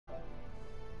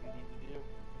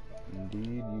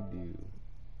you do?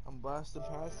 I'm blasting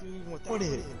past you even without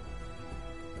it.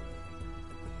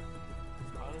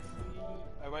 Honestly,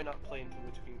 I might not play until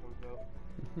Witch King comes out.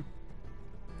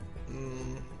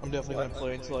 I'm definitely gonna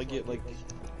play until I get like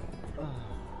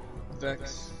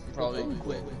Vex. Probably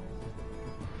quit.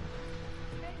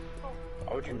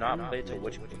 Why would you not play till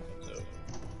Witch King comes out?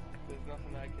 There's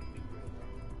nothing I can do right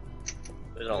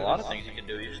now. There's a lot of things you can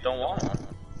do, you just don't want to.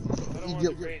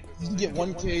 You can get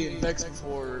 1K in Vex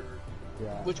before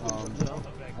Witch King comes out.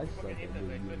 I suck at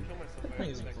game. That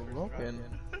thing's broken.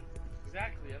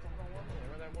 Exactly, that's what I want. I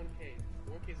want that 1K.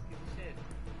 1K is a piece of shit.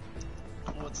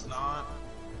 No, it's not.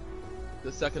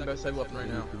 The second best side weapon right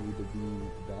now. You need to be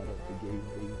bad at the game,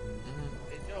 baby.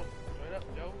 Hey Joe, join up,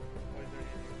 Joe. Oh, is there an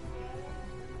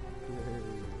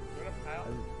join up, Kyle.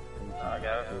 I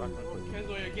got it. Here's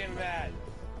where you're getting mad.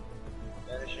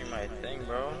 Finishing my thing,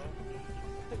 bro.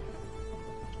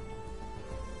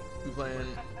 You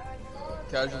playing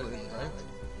casually, right?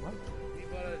 What? We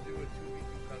gotta do a 2v2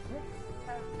 custom.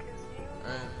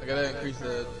 Alright, I gotta increase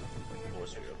the... Of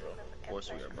course we are, bro. Of course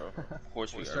we are, bro. Of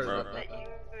course we are, bro.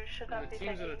 The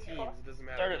teams are the teams, it doesn't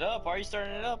matter. Start it up. Why are you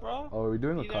starting it up, bro? Oh, are we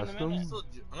doing a custom?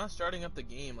 I'm not starting up the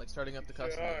game, like starting up the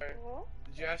custom.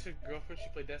 Did you ask your girlfriend she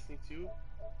played Destiny 2?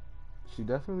 She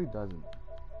definitely doesn't.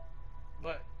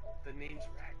 But the name's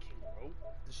Rat King, bro.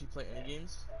 Does she play any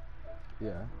games?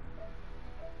 Yeah.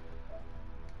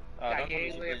 I don't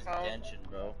think she plays Genshin,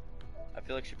 bro. I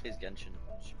feel like she plays Genshin.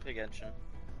 She play Genshin.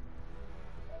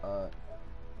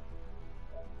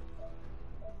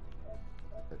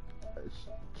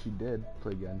 She did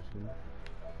play Genshin.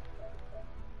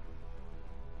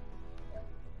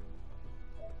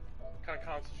 What kind of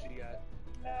console she got?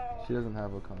 She doesn't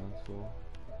have a console.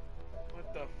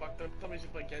 What the fuck? Don't tell me she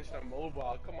play Genshin on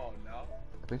mobile. Come on now.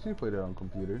 I think she played it on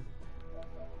computer.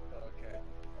 Okay.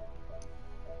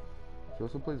 She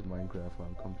also plays Minecraft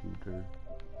on computer.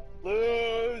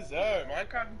 Loser!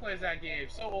 Minecraft plays that game.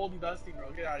 So old and dusty,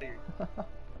 bro. Get out of here.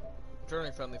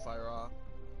 Turning friendly fire off.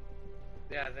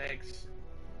 Yeah, thanks.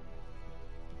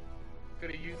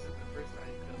 Could've used it the first time.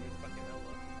 You could've been fucking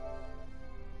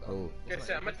hella. Oh. Guess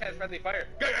I'm gonna test friendly fire.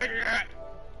 That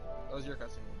was your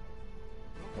customer.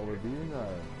 Oh, we're being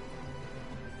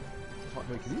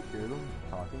wait, can you hear them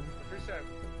talking? The first time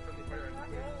friendly fire I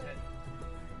just hit.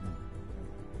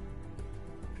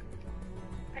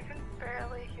 I can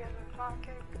barely hear them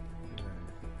talking.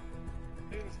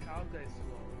 Look at this cow guy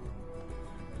slow.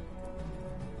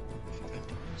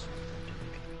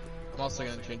 I'm also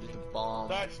gonna change it to bomb.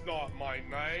 That's not my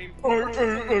name. I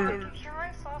can hear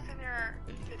myself in your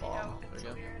video. Bomb. It's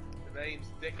There you go. weird. The name's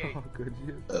Dickie. Oh, could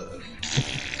you?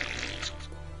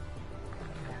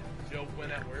 Joe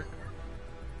went at work.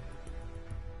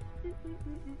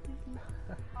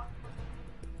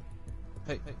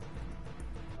 Hey.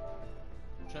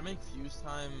 Should I make fuse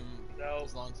time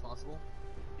as long as possible?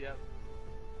 Yep.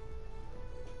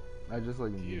 I just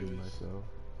like muted myself.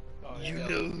 Oh, You know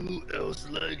who else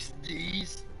likes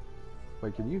these?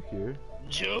 Wait, can you hear?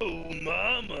 Joe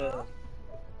Mama.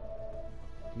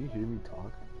 Can you hear me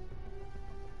talk?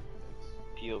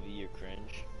 POV, you're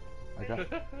cringe. I got.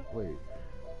 Wait.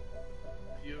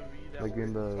 POV, that Like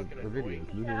in word's the fucking video, annoying.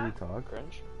 can you hear me talk?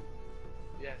 Cringe?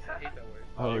 Yes, I hate that word.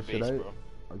 Oh, you're should based, I? bro.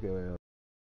 Okay, wait.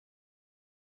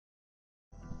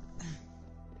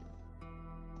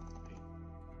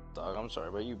 Dog, I'm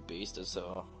sorry, but you based as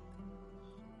hell.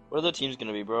 What are the teams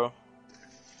gonna be, bro?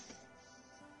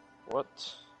 What?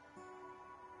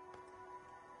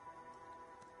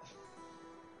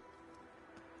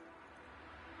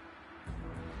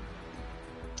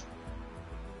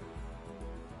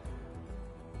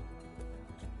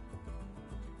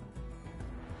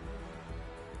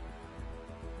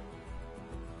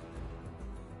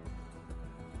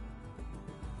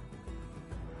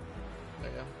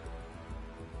 There you go.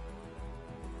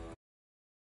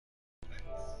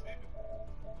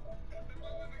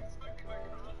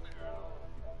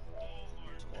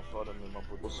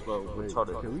 Wait,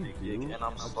 can we do and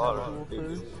I'm a slaughtered. casual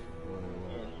first?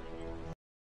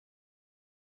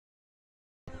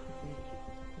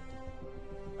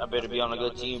 I better be on a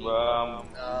good team, bro.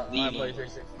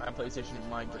 My PlayStation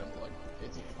might get unplugged.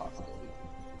 It's a possibility.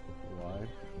 Why?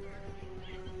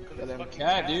 Yeah, them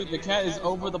cat, dude. The cat is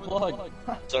over the plug.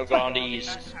 So Gandhi's.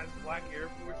 Has black Air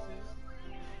Forces.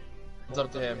 It's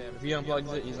up to him. If he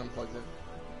unplugs it, he's unplugged it.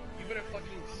 You better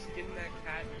fucking skin that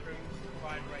cat and turn him to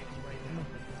fried rice right now.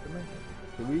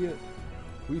 Can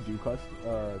we do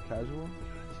casual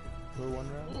for one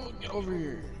round? Oh, get over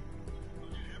here.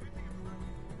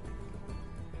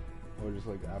 Or just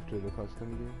like after the custom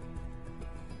game?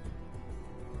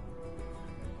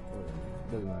 Or,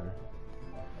 doesn't matter.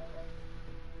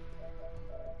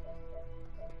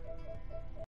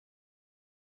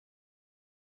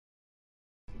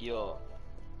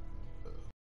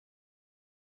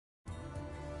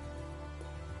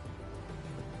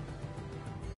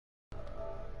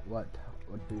 What?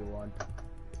 What do you want?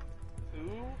 Who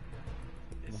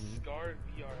is Scar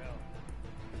VRL?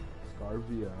 Scar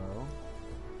VRL?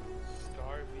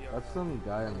 Scar VRL. That's some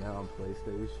guy I met on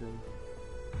PlayStation.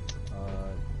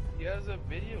 He has a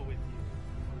video with you.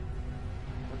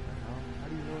 What the hell? How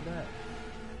do you know that?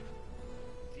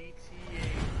 GTA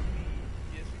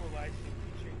PS4 live stream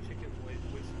featuring Chicken Boy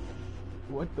voice.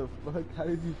 What the fuck? How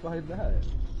did you find that?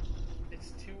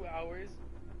 It's 2 hours.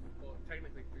 Well,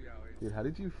 technically 3 hours. Dude, how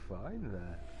did you find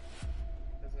that?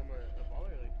 Because I'm a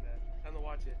baller like that. Time to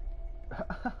watch it. I'm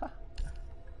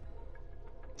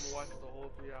gonna watch the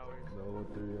whole 3 hours. The whole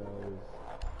 3 hours.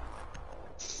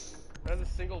 That's a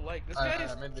single like. This guy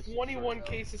has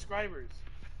 21k subscribers.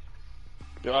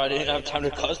 Yo, I didn't have time to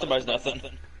customize nothing.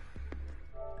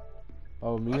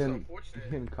 Oh, me That's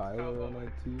and Kyle are on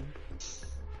that team.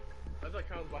 I thought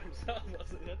Kyle's by himself. I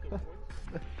was like, that's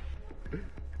unfortunate.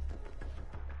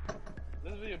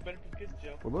 This video better be good,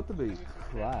 Joe. We're about to be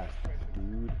class,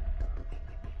 dude.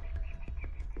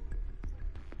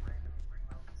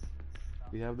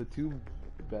 We have the 2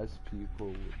 best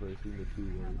people versus the 2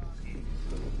 worst.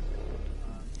 So.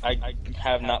 I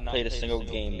have not played a single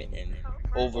game in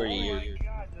over a year. Oh my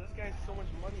god, this guy has so much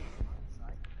money.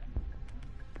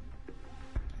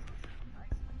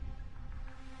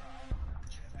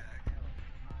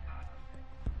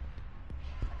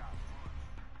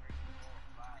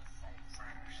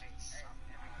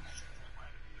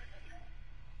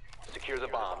 Secure the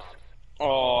bombs.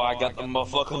 Oh, I got the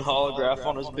motherfucking holograph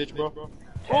on his bitch, bro.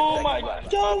 Oh my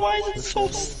god, why is it so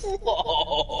slow?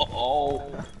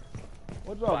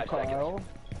 What's up, Kyle?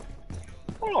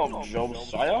 Hold on,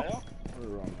 Josiah.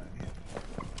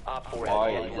 Op 4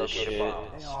 Why has is this located shit?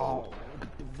 bombs. Oh, look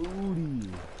at the booty.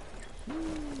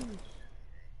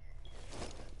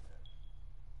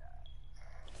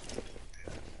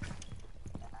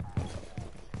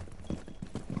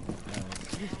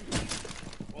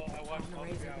 Well, I watched all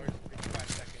 3 hours and 55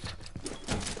 seconds.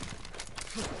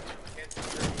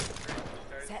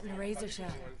 Setting a razor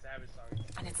shell.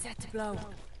 And it's set to blow.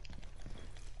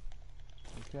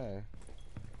 Okay.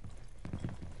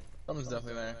 Someone's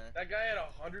definitely there. That guy had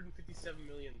 157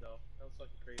 million though. That was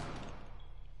fucking crazy.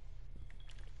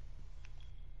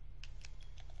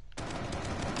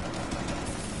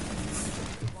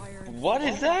 What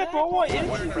is that, bro? What is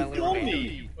it? Kill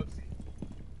me.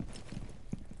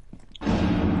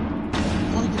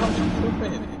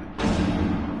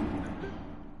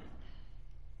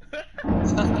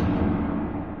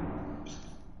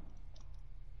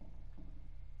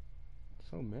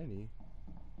 So many.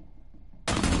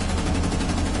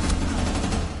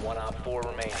 1 Op 4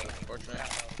 remaining.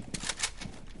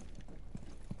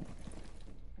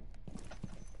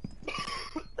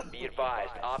 Be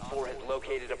advised, Op 4 has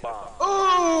located a bomb.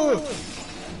 Oh!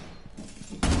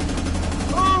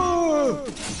 Oh!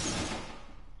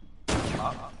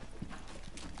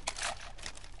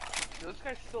 This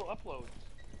guy still uploads.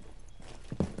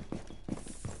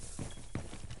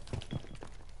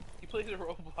 He plays a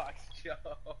Roblox, Joe.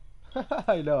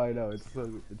 I know. It's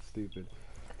stupid.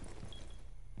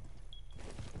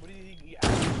 What do you think he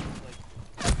actually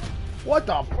like? What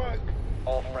the fuck?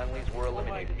 All friendlies were Oh my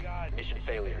eliminated. god. Mission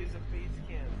failure. It is a face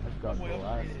cam. I've got Boy, the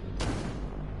last.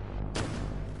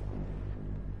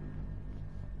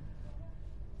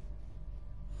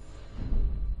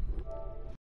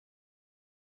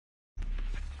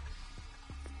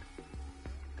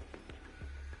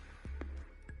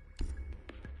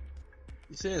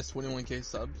 You say it's 21k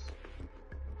subs?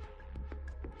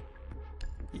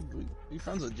 You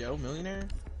friends with Joe, millionaire?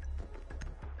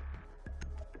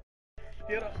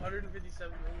 He had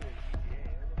 157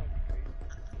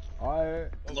 million.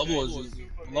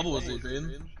 Level was it,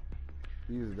 dude?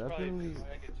 He's definitely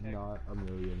not a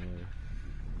millionaire.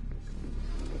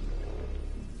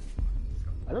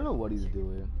 I don't know what he's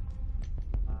doing.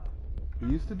 He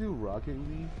used to do Rocket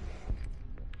League.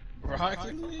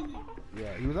 Rocket League?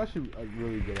 Yeah, he was actually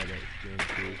really good at it. Game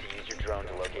too. Use your drone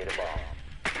to locate a bomb.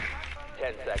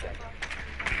 10 seconds.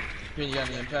 You got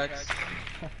any impacts?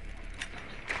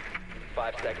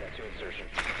 5 seconds to insertion.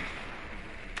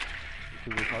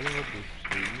 Because we're talking about the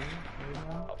streaming right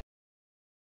now.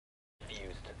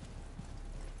 Fused.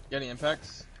 Got any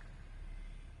impacts?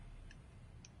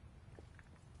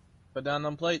 Put down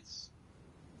them plates.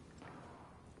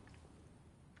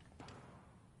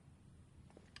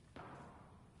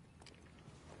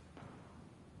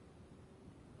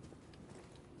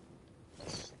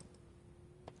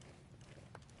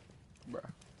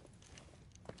 Bruh.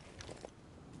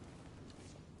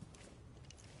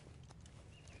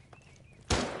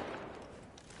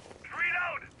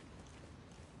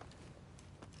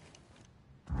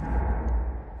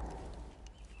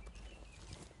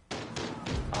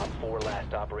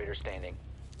 Last operator standing.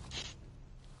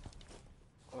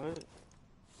 What?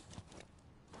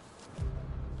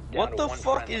 Down What to the one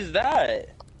fuck friendly. is that?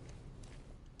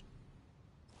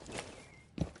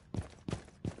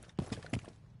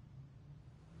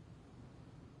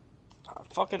 I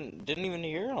fucking didn't even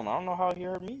hear him. I don't know how he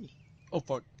heard me. Oh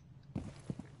fuck.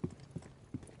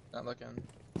 Not looking.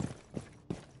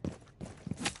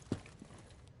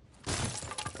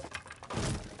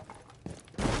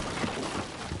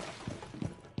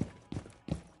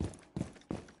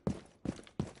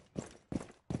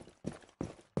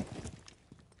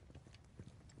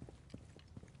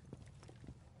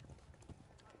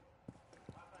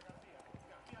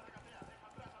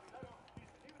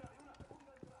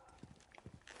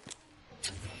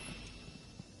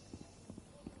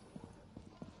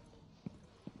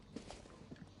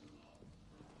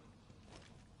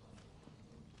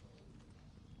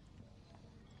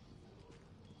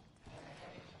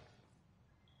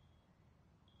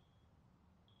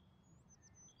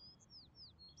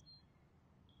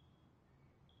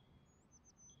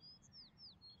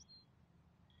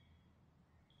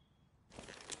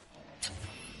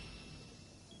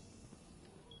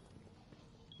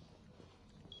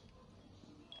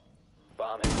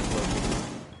 Bomb has been located.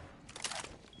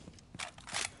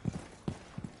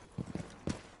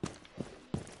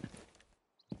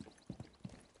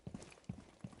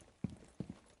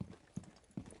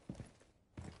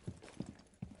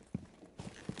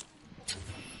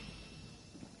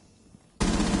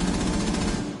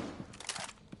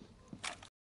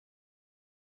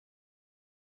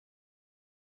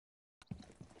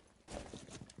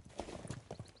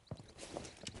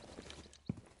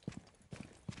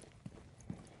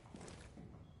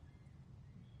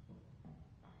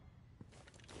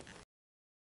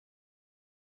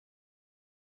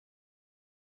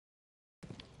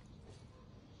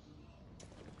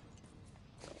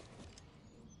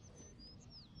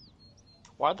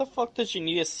 Why the fuck does she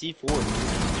need a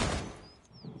C4?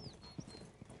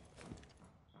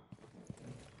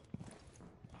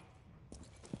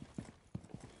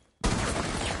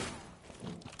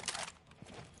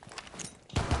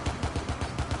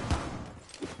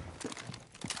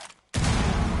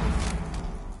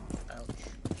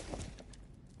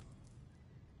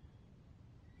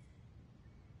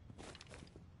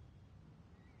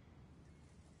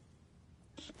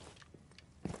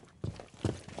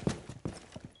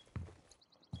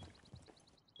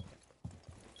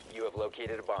 You have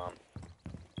located a bomb.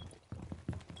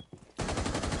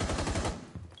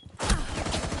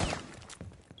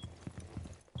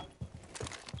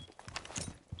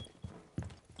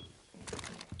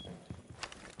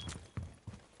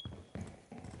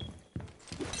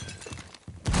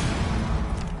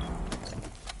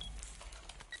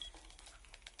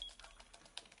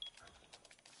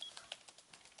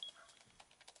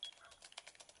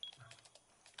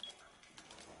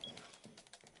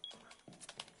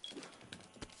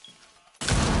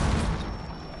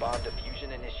 Bomb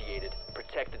diffusion initiated.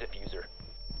 Protect the diffuser.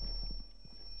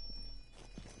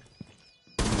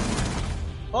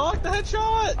 Fuck the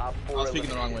headshot! Op 4 I was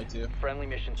speaking the wrong way eliminated. too. Friendly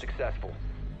mission successful.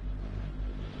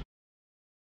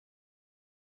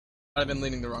 I've been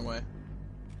leaning the wrong way.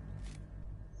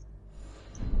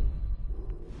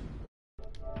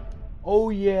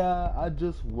 Oh yeah, I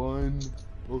just won.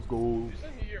 Let's go. You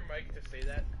send me your mic to say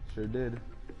that? Sure did.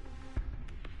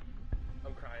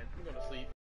 I'm crying. I'm going to sleep.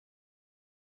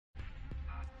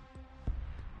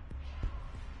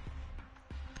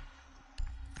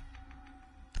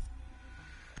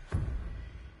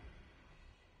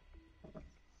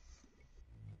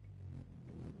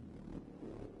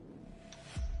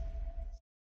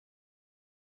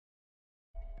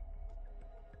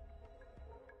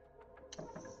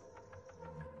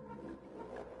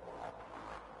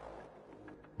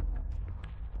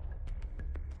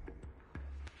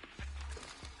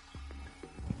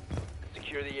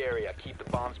 Secure the area. Keep the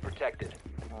bombs protected.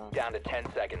 Down to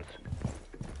 10 seconds.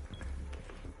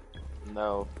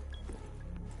 No.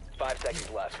 5 seconds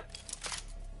left.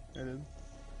 I did.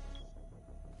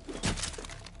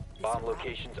 Bomb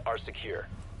locations are secure.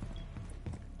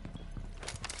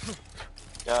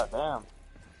 God damn.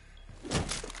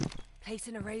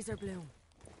 Placing a razor bloom.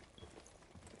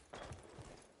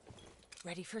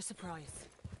 Ready for a surprise.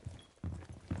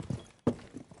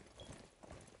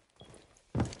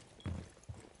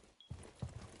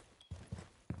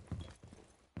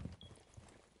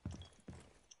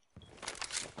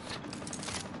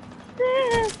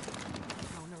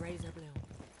 Throwing a razor bloom.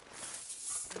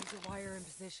 Razor wire in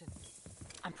position.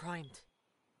 I'm primed.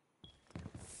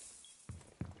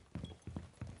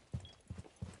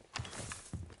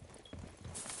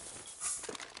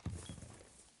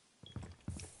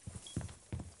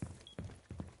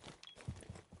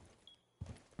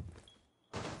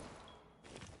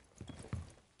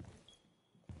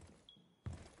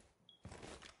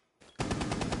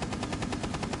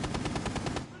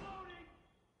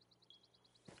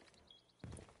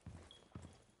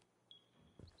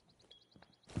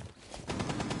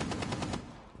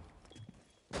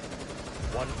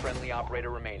 One friendly operator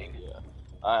remaining. Yeah.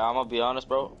 I'm gonna be honest,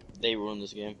 bro. They ruined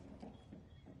this game.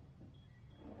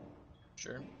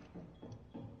 Sure.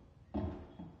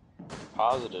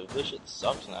 Positive. This shit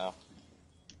sucks now.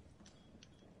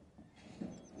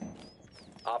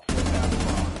 Op 4 found the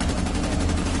bomb.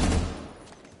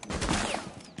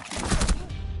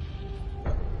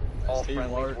 All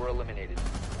friendlies were eliminated.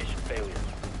 Mission failure.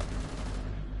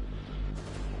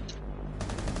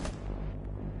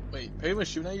 Wait, Payne was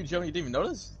shooting at you, Joe, and you didn't even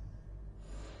notice?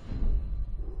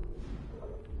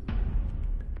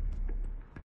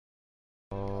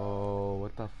 Oh,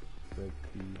 what the frick,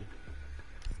 dude?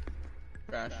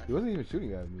 Crash. He wasn't even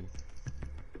shooting at me.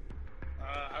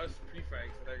 I was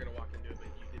pre-fragged, so they're gonna walk into it, but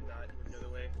you did not. You went the other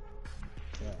way.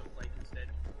 Yeah. The flank instead.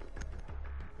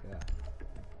 Yeah.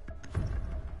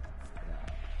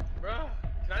 Bruh,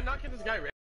 can I not get this guy ready?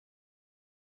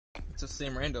 It's the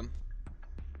same random.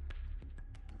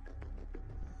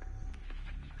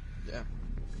 Yeah.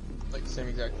 Like the same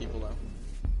exact people though.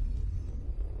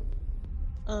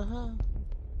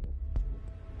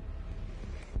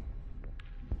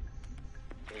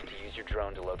 Need to use your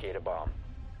drone to locate a bomb.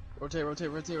 Rotate.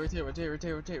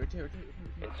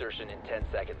 Insertion in 10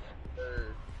 seconds.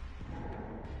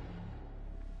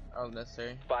 Oh,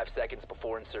 necessary. 5 seconds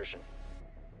before insertion.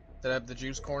 Did I have the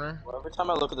juice corner? Well, every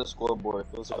time I look at the scoreboard,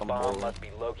 it feels like A I'm bomb bowling. must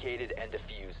be located and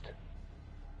defused.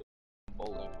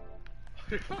 Bowling.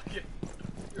 You're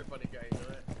a funny guy, you know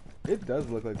that? It does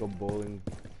look like a bowling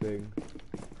thing.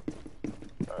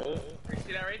 Alright. You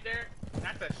see that right there?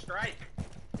 That's a strike.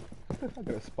 I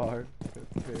got a spar.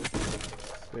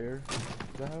 Spare. Is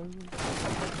that how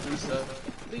it is?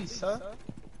 Lisa.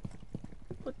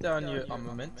 Put down your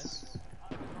armaments.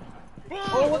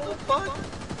 Oh, what the fuck?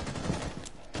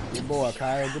 Good boy,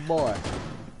 Kyle. Good boy.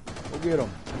 Go get him.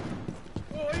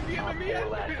 Oh, he beat Op me. 4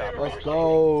 last Let's operator.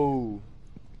 go.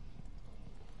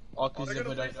 All cause they're you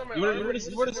gonna place on my would armor. have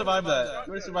survived that.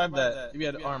 You would have survived that if you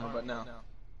had armor, but no.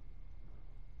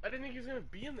 I didn't think he was gonna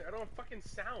be in there. I don't have fucking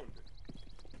sound.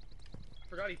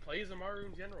 Forgot he plays Amaru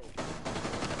in general.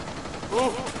 You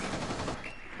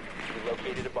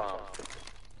located a bomb.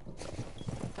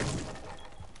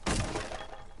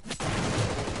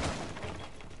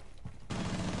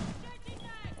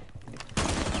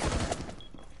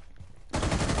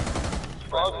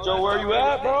 Fuck, Joe, where you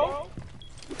at, bro?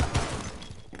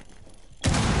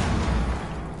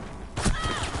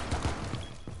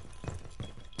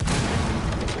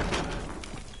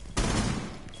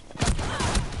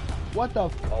 What the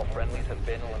f? All friendlies have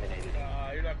been eliminated.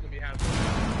 You're not gonna be happy.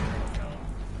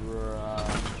 Bruh.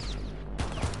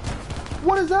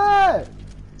 What is that?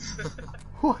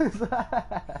 What is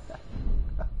that?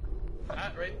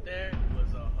 That right there was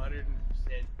 100%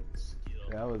 skill.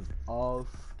 That was all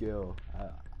skill.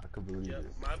 I could believe Yep,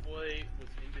 it. my boy was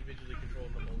individually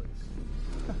controlling the bullets.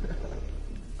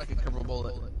 Like a cover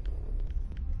bullet.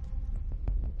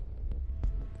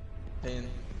 Payne.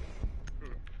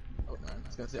 Oh man, I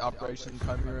was gonna say Operation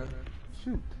Chimera.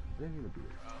 Shoot. They didn't even do it.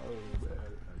 Oh man,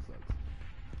 that sucks.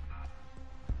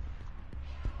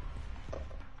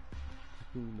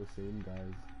 Being the same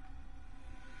guys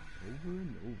over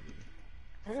and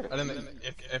over. I didn't.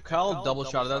 If Kyle double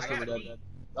shotted us, we were dead.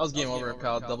 That was game over if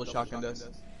Kyle double shotgunned us.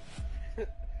 I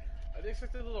didn't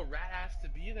expect that little rat ass to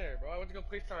be there, bro. I went to go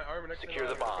place my armor next Secure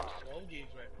to the bombs. 12 gauge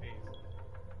my face.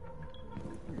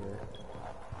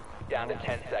 Down to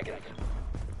 10 seconds.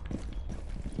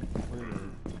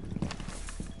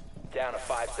 Down to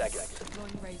 5 seconds.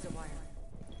 Deploying razor wire.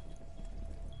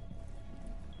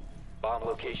 Bomb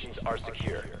locations are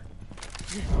secure.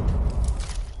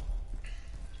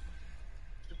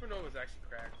 Supernova's actually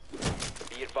cracked.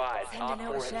 Be advised, Sending Op out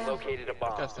 4 a has shell. located a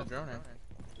bomb. That's the drone.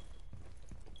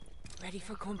 Ready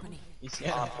for company.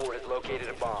 Yeah. Op 4 has located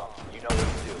a bomb. You know what to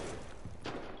do.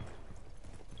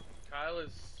 Kyle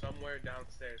is somewhere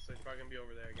downstairs, so he's probably gonna be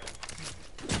over there again.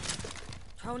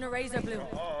 Throwing a razor bloom.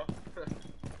 Oh.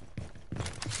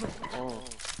 Oh.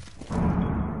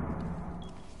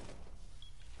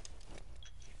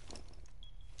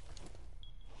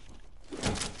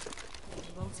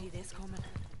 You won't see this coming.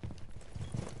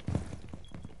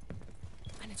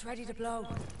 And it's ready to blow.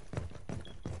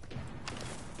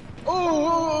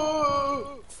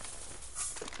 Oh!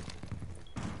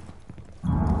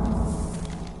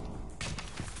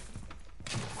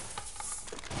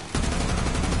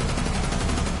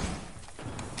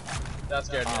 That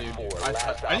scared me, Op dude. 4, I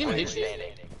last didn't even operator hit you.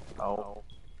 standing. Oh.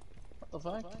 What the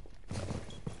fuck?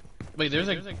 Wait, there's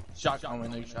a shot. Oh, wait,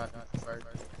 no, you shot. Fired.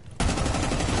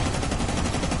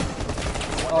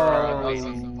 That was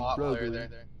a bot player there.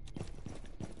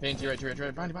 Payne, to your right, to your right, to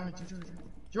your right. Behind you, behind you, to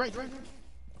your right.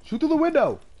 Shoot through the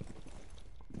window.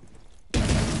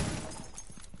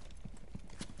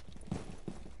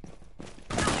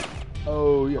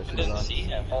 that shit Didn't on. see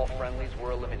him. All friendlies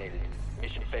were eliminated.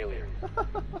 Mission failure.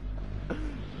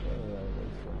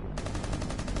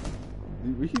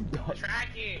 Dude, we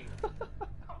Tracking!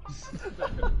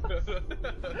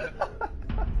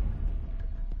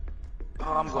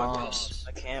 Oh, I'm going piss.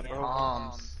 I can't,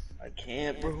 bro. I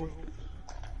can't, bro.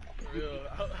 Real,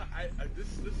 this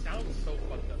sounds so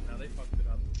fucked up now. They fucked it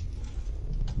up.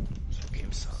 This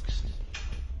game sucks.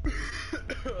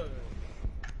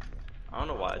 I don't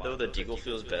know why though. The Deagle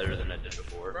feels better than it did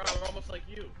before. Bro, I'm almost like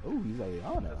you. Oh, he's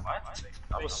Ayana. What?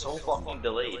 I was so fucking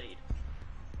delayed.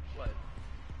 What?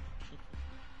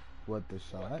 What, the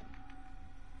shot?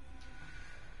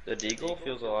 The Deagle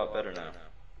feels a lot better now.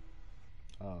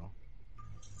 Oh.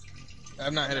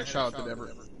 I've not hit a shot with it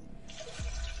ever.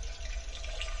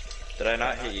 Did I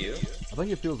not hit you? I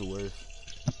think it feels worse.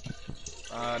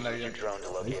 No, you didn't. Drone to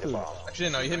locate a bomb. Actually,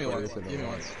 no, you hit me once. You hit me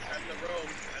once. I'm the roam.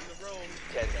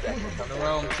 10 seconds. In the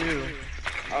realm too.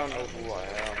 I don't know who I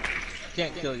am.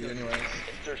 Can't kill you anyways.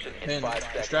 Insertion in Pin. 5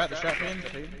 The seconds. strap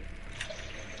pin.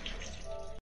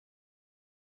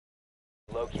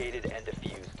 Located and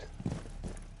defused.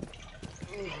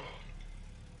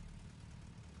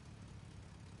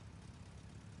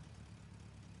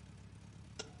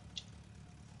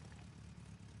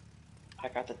 I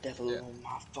got the devil on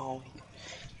my phone.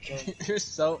 You're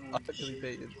so ugly,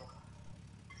 Peyton.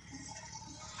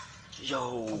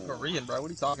 Yo. I'm Korean, bro. What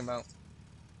are you talking about?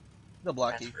 The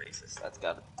blocky. That's racist. That's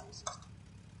gotta.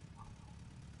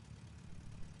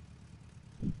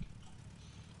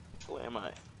 Where am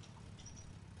I?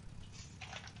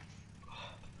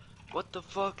 What the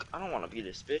fuck? I don't want to be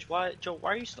this bitch. Why, Joe?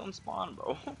 Why are you still in spawn,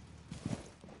 bro?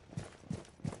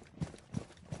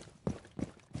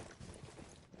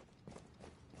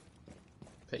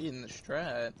 Peyton the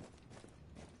strat.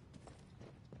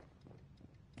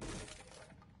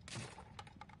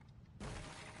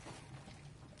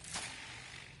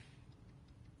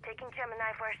 Taking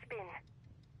Gemini for a spin.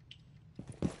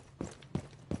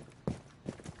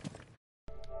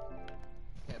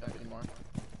 Can't back anymore.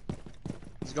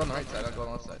 Let's go on the right side. I'll go on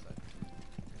the left side.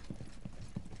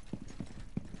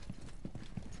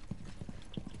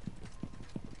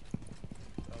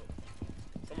 Oh.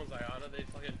 Someone's Ayana, they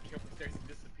fucking came up the stairs and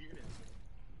disappeared.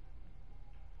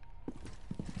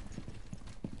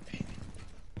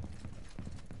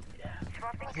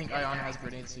 I think Ion has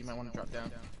grenades, so you might want to drop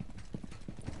down.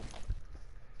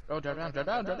 Oh, drop down, drop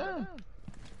down, drop down!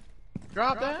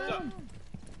 Drop down!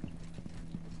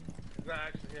 It's not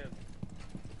actually him.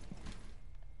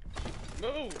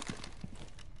 Move!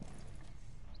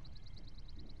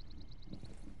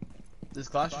 Does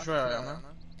Clash destroy Iona?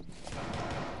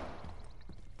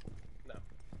 No.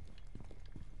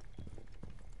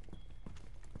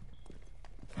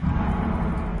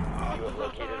 You have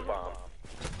located a bomb.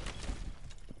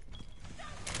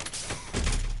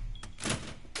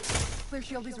 Clear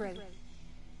shield is ready.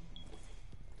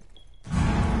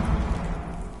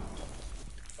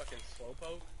 Fucking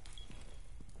slowpoke.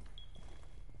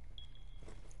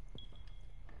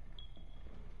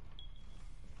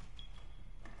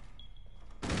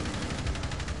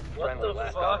 What the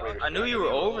fuck? I knew you were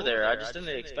over there. I just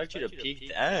didn't expect you to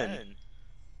peek then.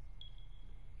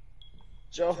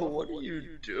 Joe, what are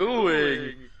you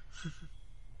doing?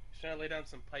 He's trying to lay down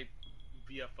some pipe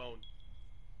via phone.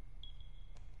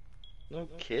 No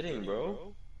kidding,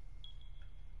 bro.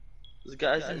 Those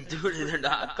guys didn't do it. They're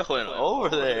not going over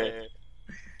there.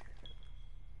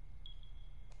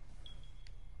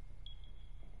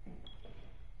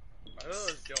 I know it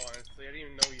was Joe, honestly. I didn't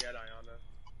even know he had Ayana.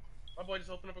 My boy just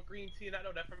opened up a green tea and I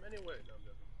know that from anywhere. No, I'm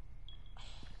joking.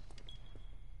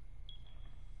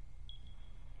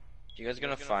 You guys are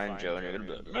gonna find Joe and you're gonna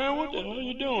be like, man, what the hell are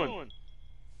you doing?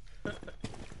 My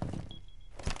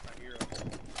hero.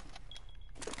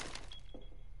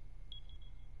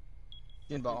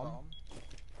 In bomb.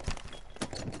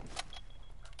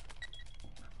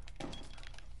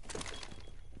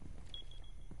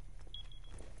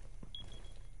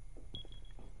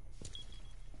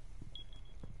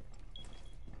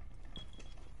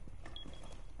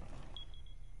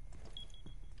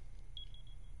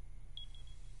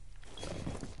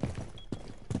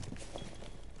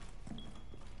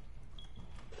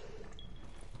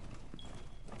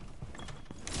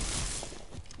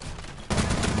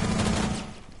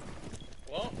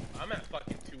 Well, I'm at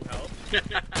fucking 2 health.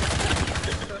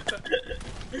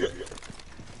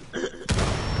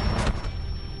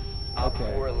 Op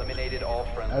Okay. 4 eliminated all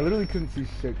I friendlies. literally couldn't see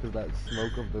shit because that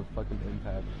smoke of the fucking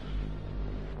impact.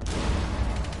 It's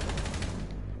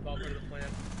all part of the plan.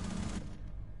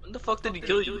 When the fuck did he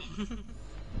kill you?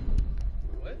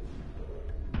 What?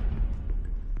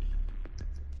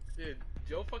 Dude,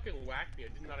 Joe fucking whacked me. I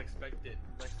did not expect it.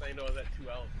 Next thing I know, I was at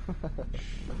 2L.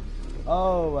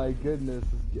 Oh my goodness.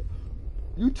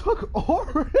 You took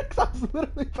Oryx? I was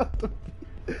literally about to...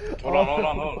 Hold on.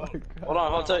 Hold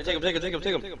on. Take him.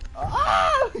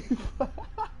 Ah!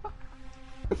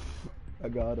 I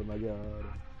got him. Hey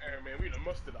man, we done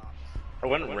mustard ops. I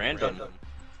went random. What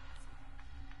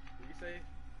did you say?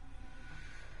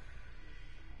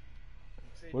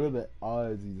 What are the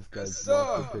odds you just got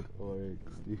to pick Oryx,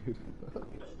 dude? We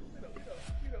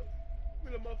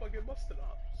the motherfucking mustard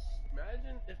ops.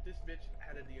 Imagine if this bitch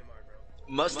had a DMR, bro.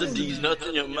 Mustard D's nuts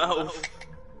in your mouth.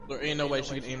 There ain't no way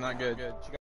she can aim that good.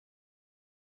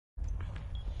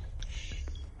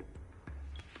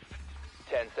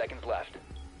 10 seconds left.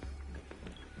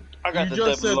 I got You the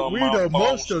just said devil on we my the phone.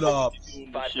 mustard ops.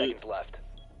 5 seconds left.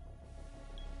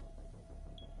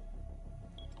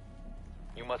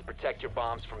 You must protect your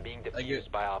bombs from being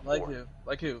defused by Op 4.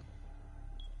 Like who?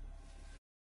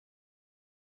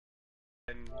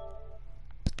 And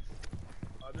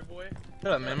other boy?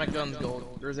 Shut up, man. My gun's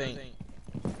gold. Yours ain't.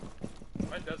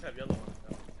 Mine does have yellow ones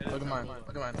though. And Look at it's mine. gold.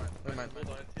 Look at mine. Look at mine. Gold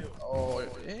on it too. Oh,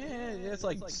 yeah, it's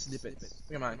like snippets.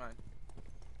 Look at mine.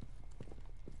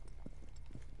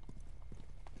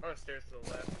 On the stairs to the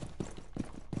left.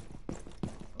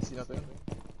 I see nothing.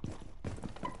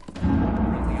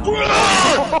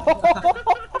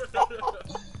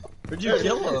 Where'd you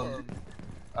kill him?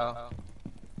 Oh.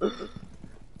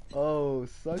 Oh,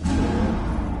 sucks.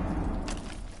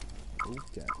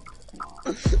 Okay.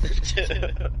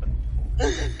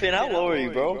 Pin, how low are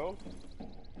you, bro?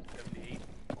 78.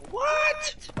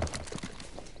 What?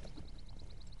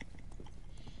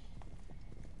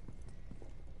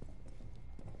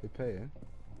 They paying?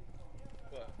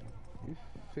 What? You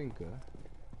think,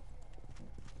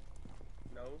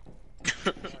 No.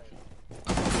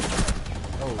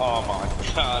 Oh my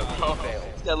god, bro.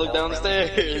 This guy look down the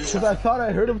stairs. Because I thought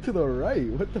I heard him to the right.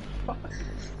 What the fuck?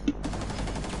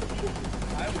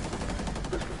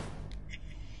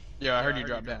 Yeah, I heard you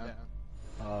drop down.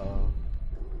 Oh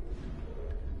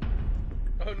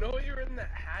no, you were in that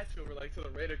hatch over like to the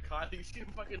right of Kyle. You see him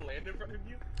fucking land in front of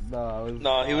you?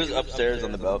 No, he was upstairs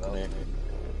on the balcony.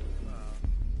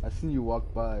 I seen you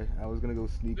walk by. I was gonna go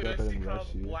sneak Dude, up I and see then rush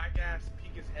Kyle's you. black ass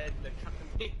peek his head and then cut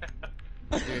me out.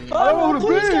 I don't know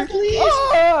who to be!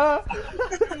 Ah! Dude,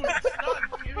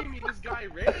 stop giving me this guy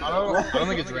random. I don't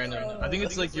think it's random. I think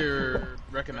it's like your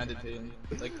recommended pin.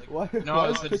 Like, Why no,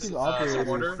 is it's picking operators in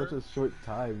supporter. such a short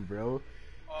time, bro?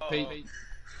 Pay,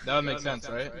 that would make sense,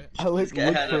 right? I like This guy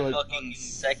looked had for a like... fucking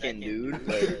second, dude.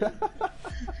 Like,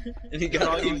 and he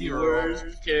got the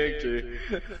worst character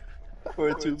for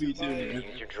a 2v2. Use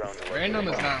your drone to Random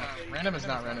is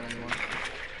not random anymore.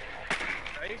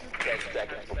 10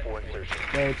 seconds before insertion.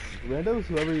 No, it's randos,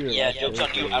 whoever you're... Yeah, joke's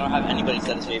on you. I don't have anybody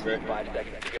set as favorite. 5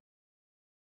 seconds to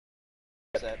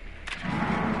go.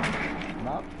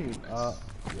 Not pink. Your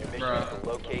mission is to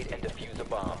locate and defuse a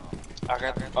bomb.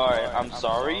 Alright, I'm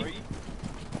sorry.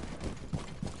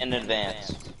 In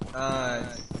advance. I'm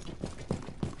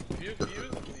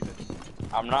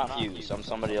not Fuse, I'm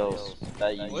somebody else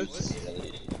that you used to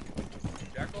be.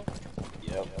 Jackal?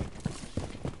 Yep.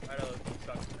 I know, he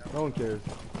sucks now. No one cares.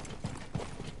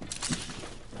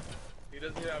 He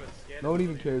doesn't even have a scan. No one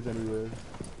even cares anywhere.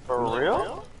 For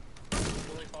real?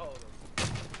 Only follow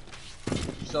them.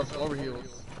 Yourself over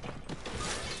heels.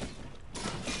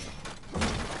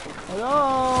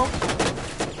 Hello?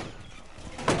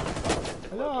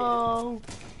 Hello?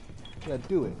 Yeah,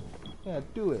 do it. Yeah,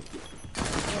 do it.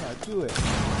 Yeah, do it.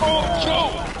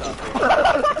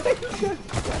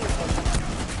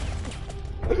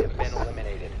 We have been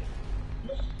eliminated.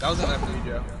 That was enough for you,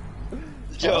 Joe.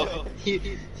 Joe, he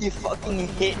fucking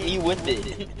hit me with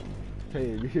it.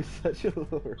 Hey, you're such a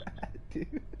little rat,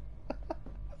 dude.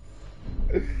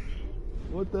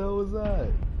 What the hell was that?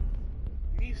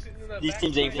 Me sitting in the These back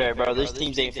teams ain't line. fair, bro. These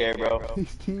teams ain't fair, bro.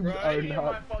 These teams Bro, I are ain't my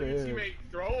not fucking fair. teammate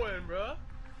throwing, bro.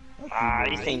 Ah,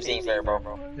 these teams ain't fair,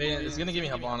 bro. Hey, it's gonna give me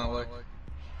Habana look,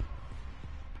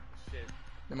 Shit.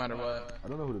 no matter what. I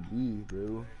don't know who to be,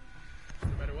 bro. No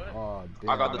matter what. Oh, damn.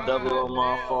 I got the double on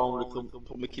my phone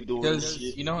to me keep doing this Because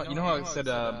shit. you know how I said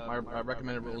my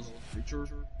recommended rules feature.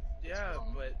 Yeah,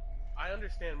 but I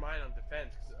understand mine on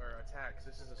defense or attack, 'cause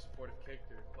this is a supportive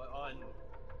character. But on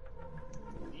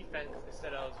defense, it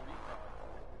said I was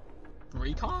recon.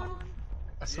 Recon?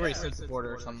 I swear he Yeah. said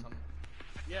supporter or something.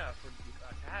 Yeah, for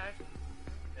attack.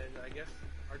 And I guess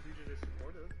our dudes are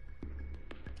supportive.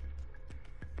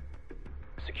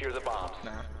 Secure the bombs.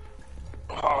 Nah.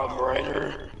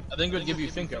 Operator. I think it would give you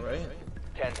Finka, right?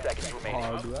 10 seconds remaining.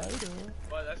 Hard rider.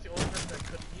 But that's the only person that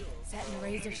could heal. Setting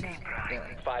razor shell.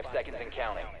 5 seconds and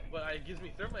counting. But it gives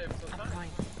me thermite every so I'm time. going.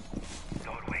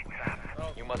 Oh,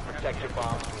 You must protect your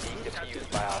bombs from being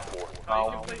defused by Op 4. how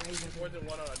you can place more than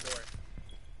one on a door?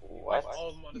 What? All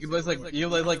of them on the You same can place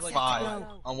like door. 5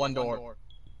 on one door.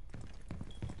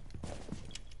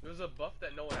 There's a buff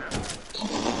that no one asked.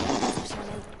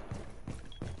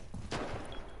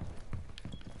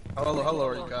 How low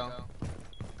are you, Kyle?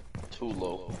 Too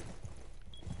low.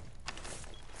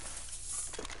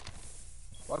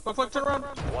 Fuck, turn around.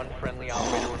 One friendly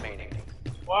operator remaining.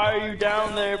 Why are you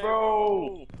down there,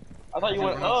 bro? I thought you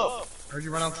went up. Heard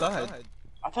you run outside.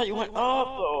 I thought you went up,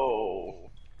 though.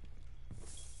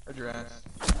 Heard your ass.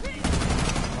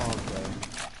 Oh, okay.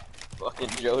 Fucking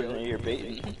Jordan, you're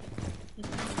baiting.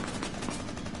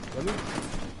 Let me.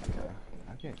 Okay.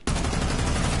 I can't.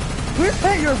 Please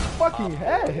hit your fucking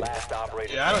head! Last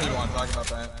operator. Yeah, I don't even want to talk about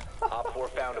that. Op 4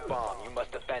 found a bomb. You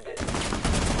must defend it.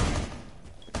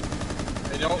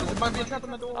 Hey, don't. There might be a trap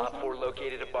in the door. Op 4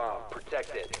 located a bomb.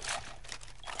 Protect it.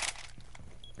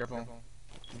 Careful.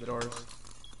 The doors.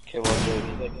 Okay, well,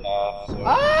 Jordan, like, so.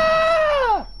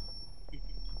 Ah!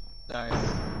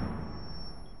 Nice.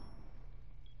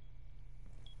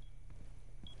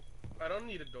 I don't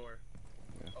need a door.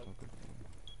 Oh.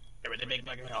 Here with the big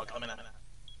fucking hell coming out.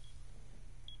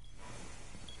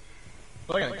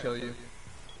 They're gonna kill you.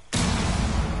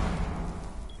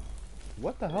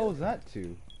 What the hell is that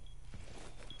to?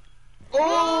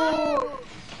 Oh!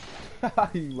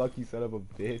 You lucky son of a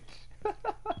bitch.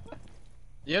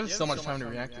 You have so much time to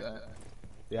react to that.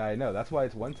 Yeah, I know. That's why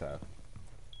it's one tap.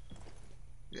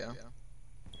 Yeah.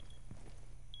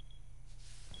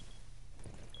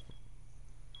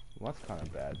 Well, that's kind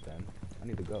of bad then. I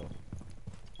need to go.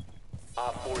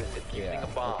 Op 4 is defusing a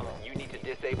bomb. You need to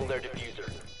disable their diffuser.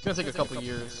 It's gonna take a couple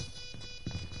years.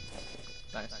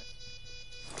 Nice.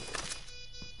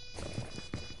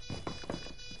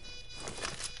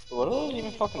 What do those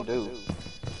even fucking do?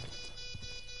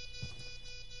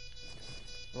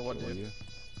 Well, what Where are dude? you?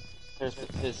 There's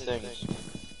his things.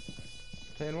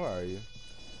 Tane, where are you?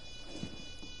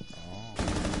 Oh.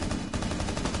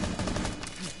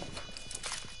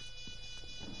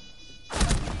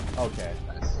 Okay.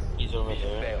 He's over Mission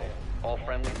there. failed. All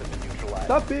friendlies have been neutralized.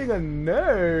 Stop being a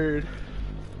nerd!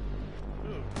 Who?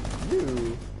 You! What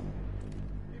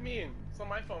do you mean? It's not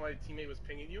my fault my teammate was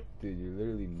pinging you. Dude, you're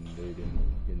literally nerding.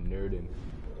 You're nerding.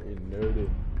 You're nerding.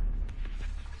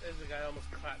 There's a guy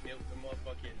almost clapped me up with a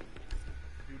motherfucking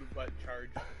doodle butt charge.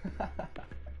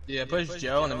 Yeah, push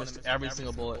Joe and then missed every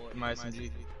single bullet in my SMG.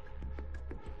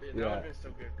 That Yeah. would've been so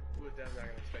good. Who was that? I'm not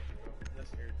gonna expect you, bro. That's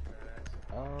scared.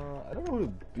 I don't know who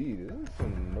to be. This is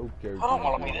some no character. I don't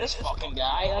want to be this fucking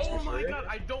guy, that's Oh for my sure. god,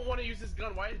 I don't want to use this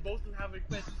gun. Why is both of them have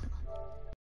equipped?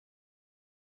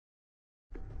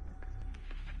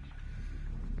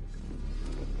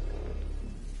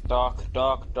 Doc.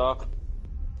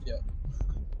 Yeah.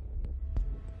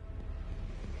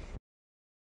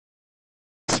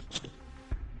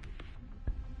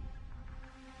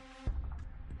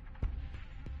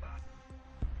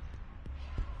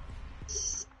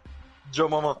 Joe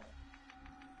Mama.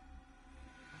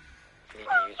 You need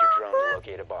to use your drone to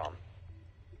locate a bomb.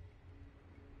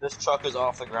 This truck is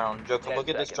off the ground. Joe, come 10 look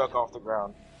at this seconds. truck off the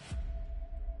ground.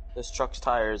 This truck's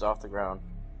tire is off the ground.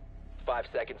 5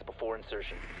 seconds before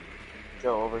insertion.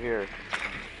 Joe, over here.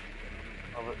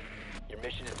 Over. Your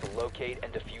mission is to locate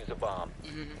and defuse a bomb.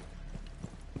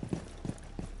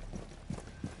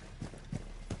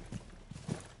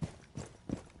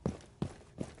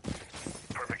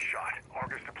 Perfect shot.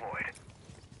 Argus deployed.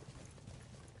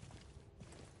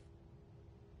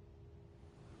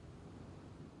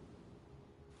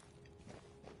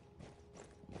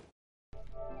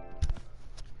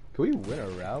 Can we win a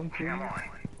round, please? Come on.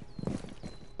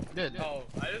 Good. Oh,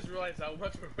 I just realized how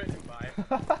much we're winning by.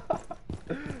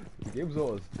 The game's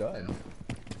almost done.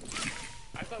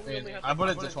 I thought we only had I put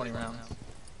it to 20 rounds.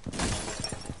 We might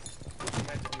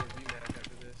have to do a rematch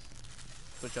after this.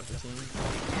 Switch up the team.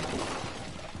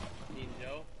 Me and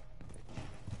Joe.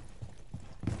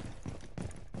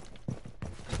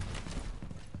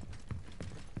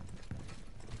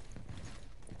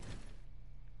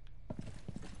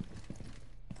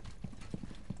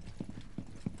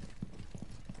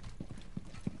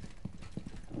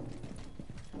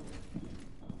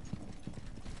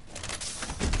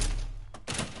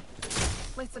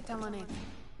 Place of telenet.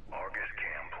 Argus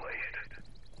cam placed.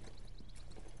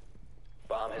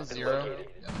 Bomb has been 0. located.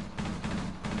 Yeah.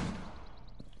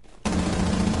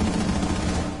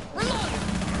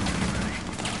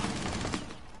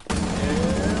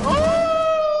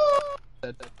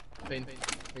 Dead. Pain.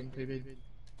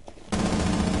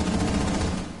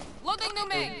 Loading new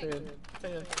main.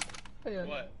 Hey,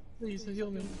 What? please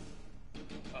heal me.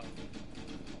 Oh.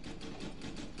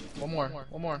 One more.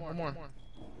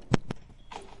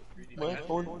 My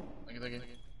phone. Thank you.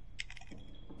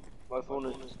 My phone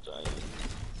is dying.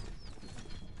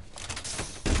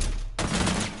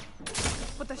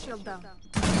 Put the shield down.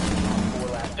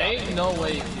 Ain't no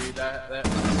way, dude. That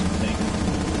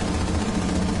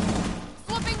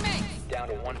Swapping main. Down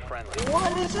to one friendly.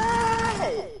 What is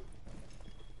that?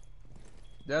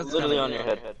 That's Literally kinda on your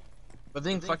head. The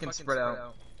thing fucking spread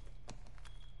out.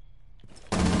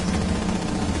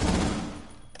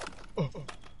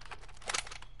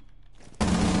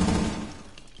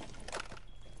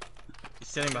 He's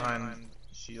sitting behind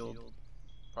shield,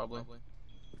 probably.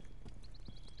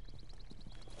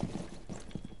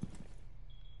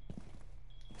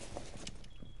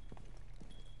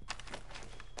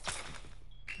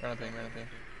 Run up in.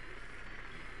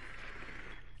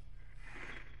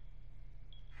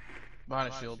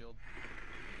 Behind a shield.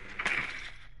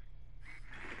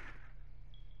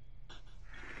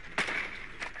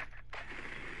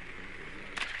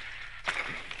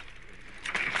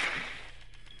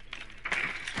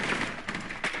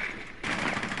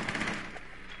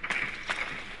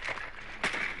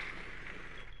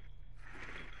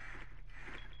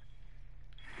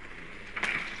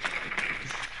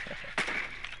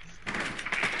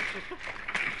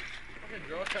 Fucking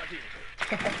draw out here.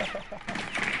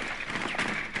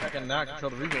 I can not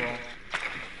control the reroll.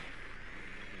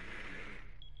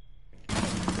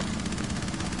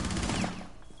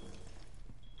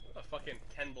 A fucking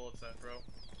 10 bullets left, bro.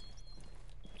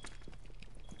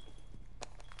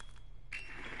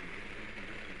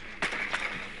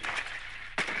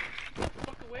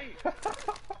 Fuck away. What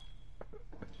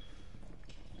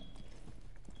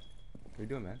are you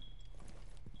doing, man?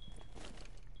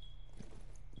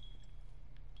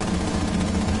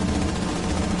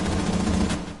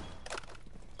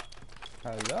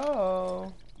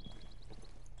 Hello?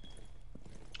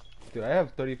 Dude, I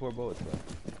have 34 bullets left.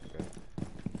 Okay.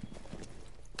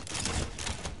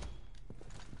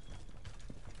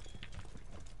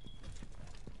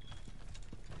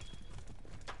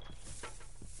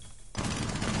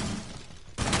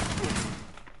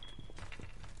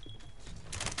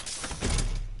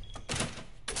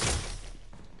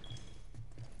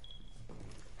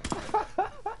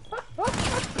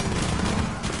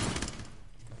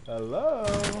 Hello?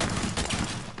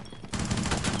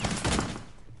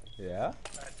 Yeah?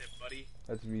 That's it, buddy.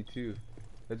 That's me too.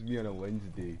 That's me on a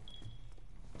Wednesday.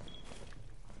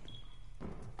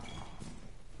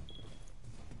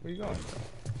 Where you going?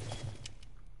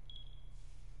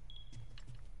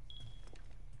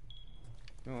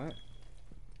 You know what?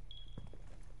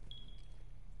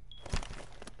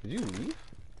 Did you leave?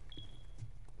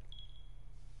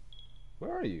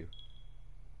 Where are you?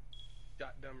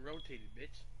 Got them rotated,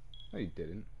 bitch. No, you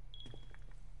didn't.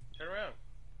 Turn around.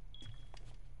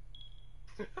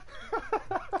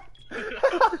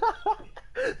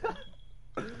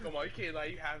 Come on, you can't lie.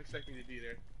 You half expect me to be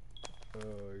there. Oh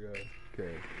my god.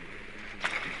 Okay.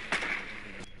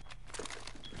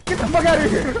 Get the fuck out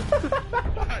of here!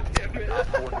 God damn it. Op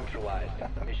 4 neutralized.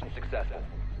 Mission successful.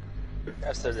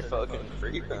 I started fucking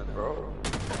freaking, bro.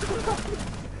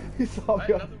 He saw I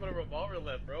me. had nothing but a revolver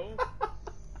left, bro.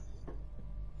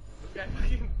 This guy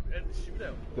fucking had the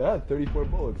shootout. I had 34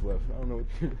 bullets left. I don't know what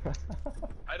you.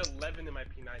 I had 11 in my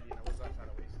P90 and I was not trying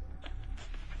to waste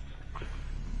it.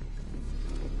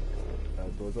 That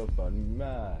was a fun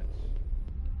match.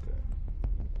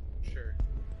 Sure.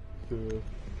 Okay.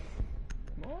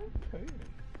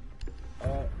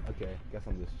 Okay. Okay. Guess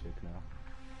I'm this chick now.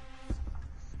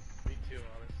 Me too,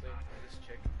 honestly. This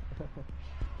chick.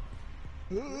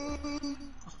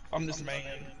 I'm this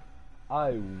man.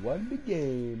 I won the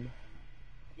game.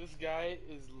 This guy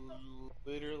is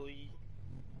literally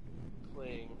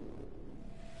playing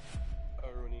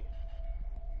Rooney.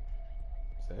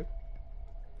 Sick.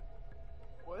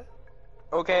 What?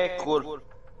 Okay, cool.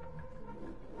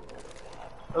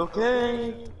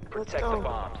 Okay. Protect the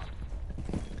bombs.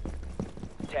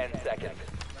 10 seconds.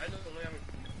 I don't only have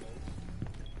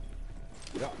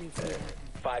Yeah.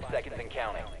 5 seconds and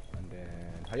counting. And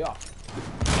then hiya.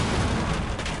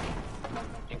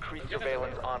 Increase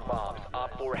surveillance on bombs.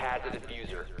 Op 4 has a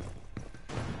diffuser.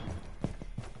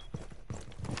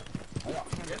 Hiya.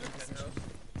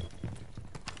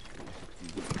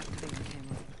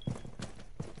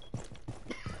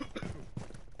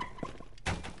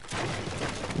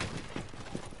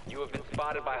 You have been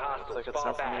spotted by hostiles. Like it's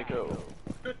Fall time for me back. to go.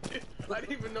 I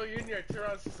didn't even know you're in your turn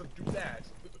on to do that.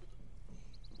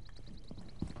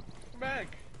 Come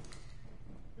back.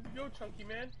 Where'd you go, chunky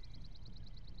man?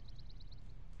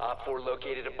 Op 4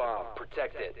 located a bomb.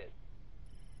 Protect it.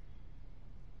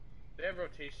 They have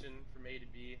rotation from A to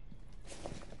B.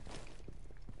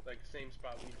 Like same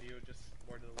spot we do, just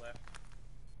more to the left.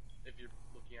 If you're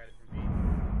looking at it from B.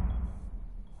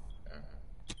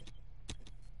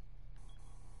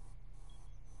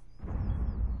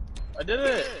 I did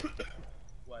it!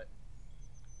 What?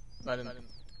 I didn't.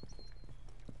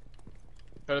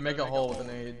 Try to make a hole with an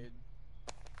aid.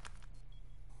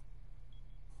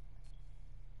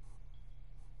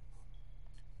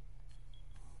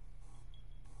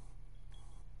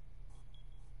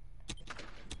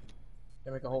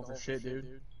 Can't make a hole for shit,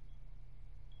 dude.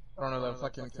 I don't know the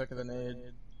fucking click of the nade.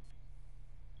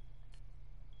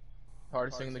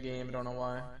 Hardest thing in the game, I don't know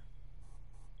why.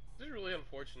 This is really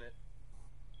unfortunate.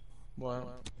 What?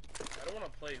 I don't want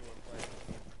to play who I'm playing.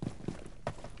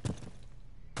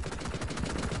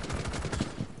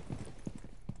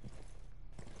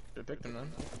 Should've picked him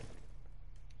then.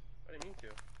 I didn't mean to.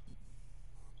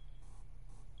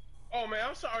 Oh man,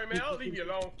 I'm sorry man, I'll leave you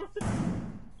alone.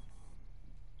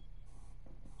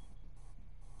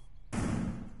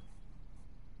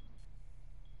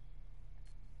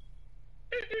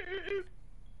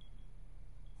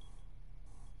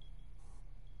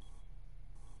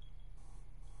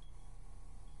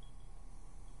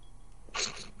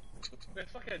 They're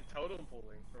fucking totem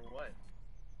pulling for what?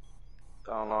 I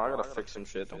don't know, I gotta fix some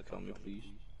shit. Don't kill me, please.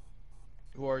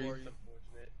 Who are you? It's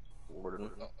unfortunate. Warden.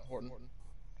 Horton.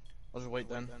 I'll just wait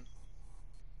then.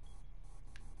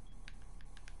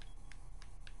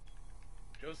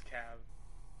 Joe's Cav.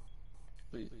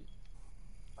 Please.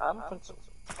 I don't think so.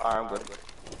 Alright, I'm good.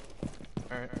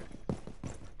 Alright.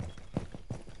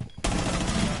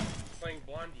 Playing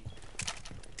Blondie.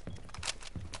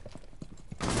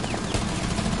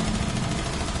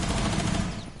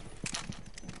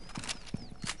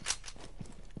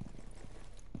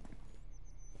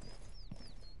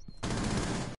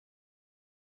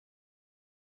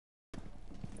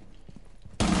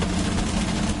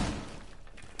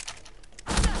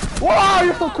 Wow,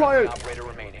 you're so quiet! Operator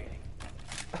remaining.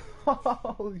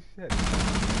 Holy shit.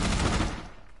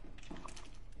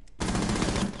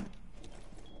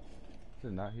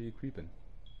 Did not hear you creeping.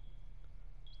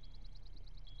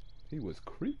 He was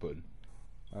creeping.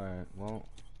 Alright, well.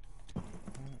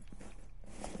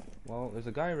 Well, there's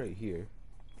a guy right here.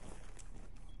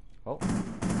 Oh,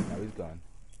 now he's gone.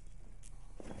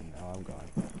 And now I'm gone.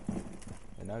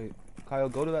 And now you, Kyle,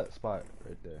 go to that spot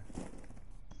right there.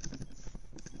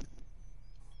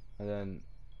 And then,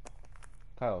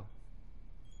 Kyle,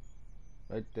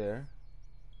 right there.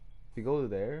 If you go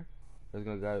there, there's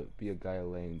gonna be a guy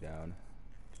laying down.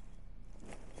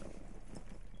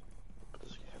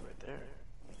 This guy right there.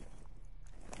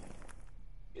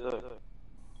 You look.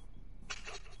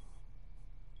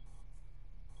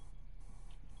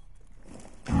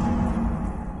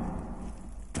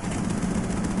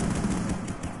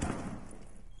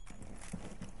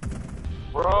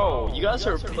 Bro, you guys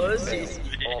are pussies.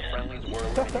 All friendlies were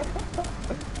eliminated.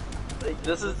 Like,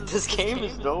 this game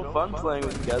is no fun playing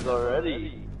with you guys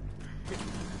already.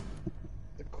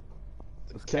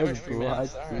 This chemistry, man, black,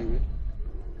 sorry. dude.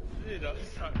 Dude, I'm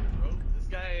sorry, bro. This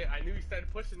guy, I knew he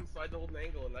started pushing, so I had to hold an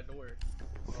angle and that door.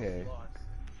 Okay.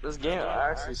 This game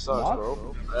actually sucks, Knock?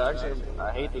 bro.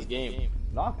 I hate this game.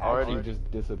 Knock Already. actually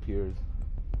just disappears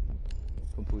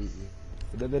completely.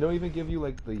 They don't even give you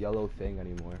like the yellow thing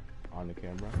anymore on the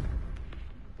camera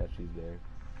that she's there.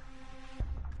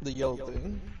 The yellow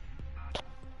thing?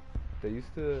 They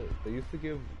used to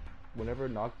give, whenever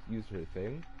Nox used her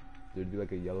thing, there'd be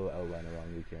like a yellow outline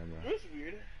around your camera. It was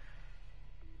weird.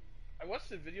 I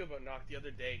watched a video about Knock the other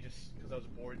day just because I was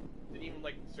bored. Didn't even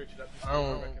like search it up. Just I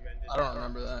don't recommended.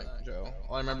 remember that, Joe.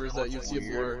 All I remember is that you see a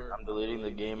blur. I'm deleting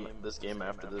the game, this game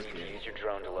after this game. Use your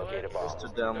drone to locate a bomb. Just to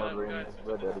download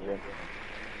Red Dead again.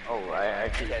 Oh, I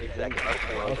actually 10 seconds.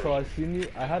 Also, I seen you.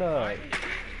 I had a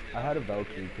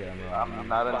Valkyrie camera. I'm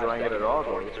not enjoying it at all,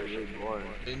 though. It's really boring.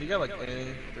 Didn't you get like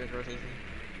any big rotation?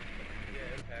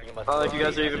 You must It's not like you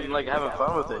guys are even like having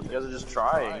fun with it. You guys are just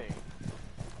trying.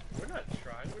 We're not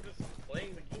trying. We're just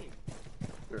playing the game.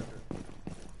 Sure.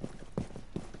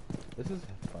 This is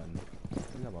fun.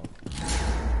 Think about.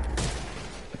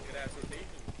 Good ass rotation.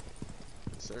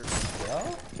 Sir.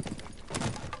 Well,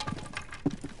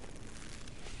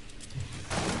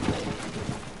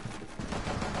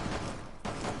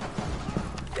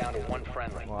 down to one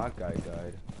friendly. well, that guy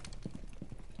died.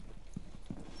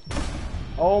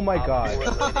 Oh my Op god. 4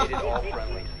 eliminated all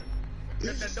friendlies.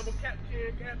 Got that double cap,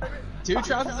 cap. 2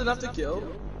 traps is enough to kill?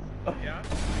 Yeah.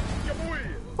 Your boy.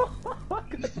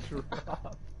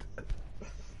 Dropped.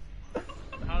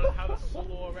 How to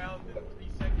solo around in 3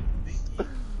 seconds?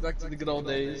 Back to the good old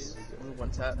days. One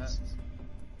taps.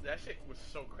 That shit was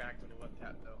so cracked when it went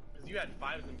tap though, because you had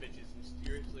 5 of them bitches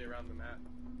mysteriously around the map.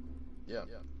 Yeah.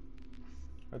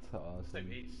 That's It's like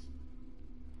awesome. ace.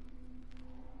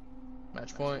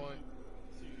 Match point.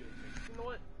 You know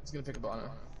what? He's gonna pick a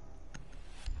Bono.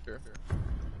 Sure.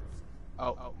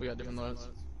 Oh, we got different loads.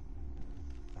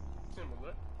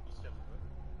 Similar.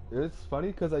 It's funny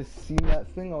because I seen that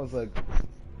thing. I was like,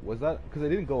 was that? Because I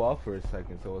didn't go off for a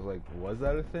second, so I was like, was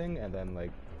that a thing? And then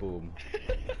like, boom.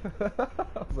 I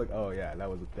was like, oh yeah, that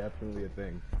was definitely a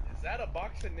thing. Is that a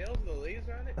box of nails with a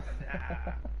laser on it?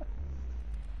 Nah.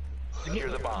 Secure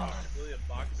the bomb. It's really a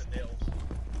box of nails.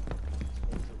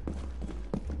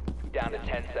 Down to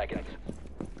 10 seconds.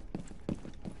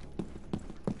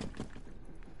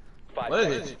 5 What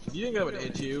seconds. is it? Do you think that would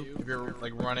hit you if you're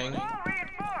like running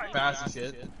fast and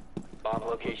shit? Bomb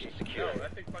location secure. No, I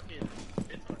think fucking.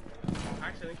 It's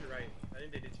actually, I think you're right. I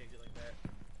think they did change it like that.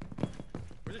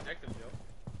 Where's the detective, Joe?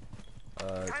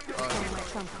 My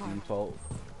trump card. Default.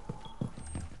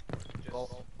 Just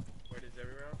where it is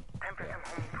every round?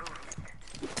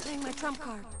 Playing my trump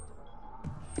card.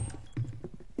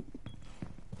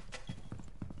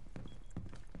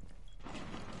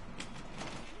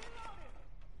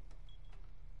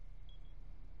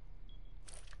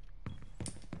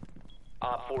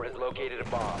 Op 4 has located a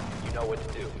bomb. You know what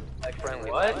to do.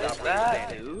 Friendly What last is operator that,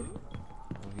 standing. dude?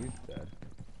 Oh, he's dead.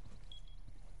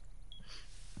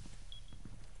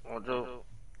 Well, Joe,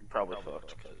 you probably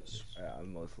fucked, because... Yeah,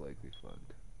 I'm most likely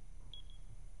fucked.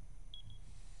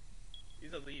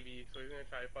 He's a Levy, so he's gonna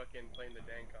try fucking playing the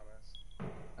dank on us.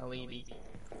 A lady.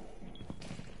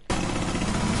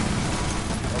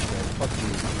 Okay, fuck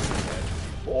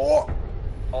you. Oh!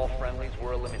 All friendlies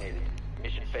were eliminated.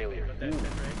 Mission failure. But that shit,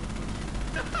 right?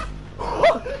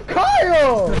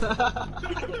 Kyle!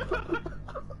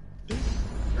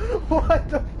 What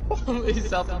the fuck? He's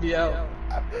helping me out.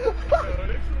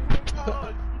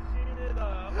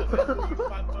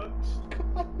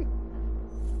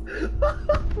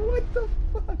 What the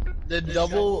fuck? The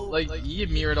double, like, he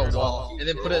mirrored a wall, and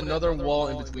then put another wall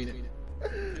in between it.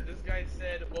 Dude, this guy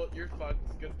said, well, you're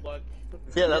fucked, good luck.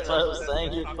 Yeah, that's what I was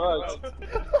saying, you're fucked.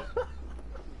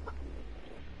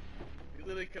 You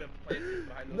literally could have planted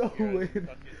behind No those stairs way. and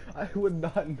fucking- I would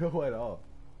not know at all.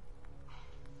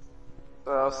 That's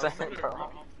what I was If saying, he would've bro.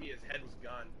 repeated, his head was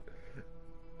gone.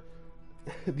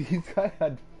 These guys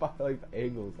had 5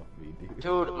 angles on me, dude.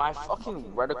 Dude, my fucking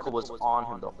reticle was on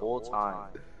him the whole time.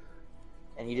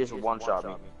 And he just one-shot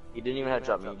me. He didn't even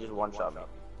headshot me, he just one-shot me.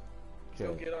 So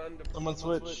Okay. get on the Someone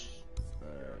switch.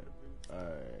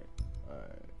 Alright.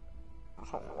 I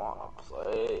don't wanna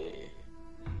play.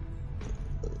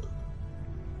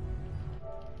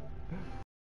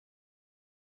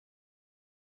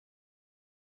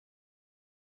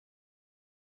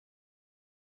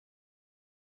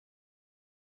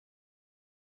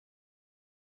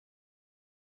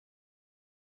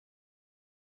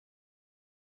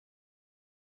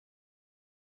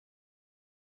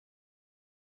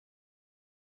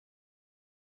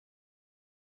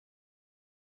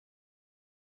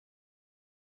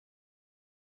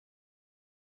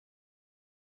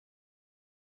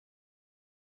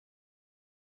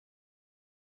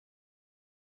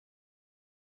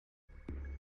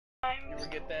 You ever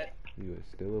get that? He was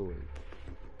still awake.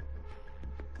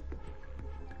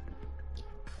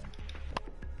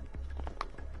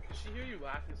 Did she hear you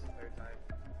laughing this entire time?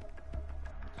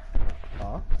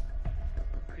 Huh?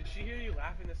 Did she hear you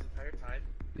laughing this entire time?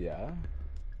 Yeah?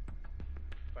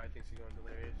 But I think she's going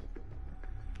delirious.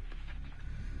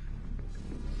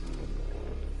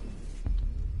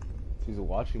 She's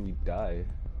watching me die.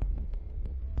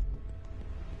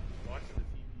 Watching the TV.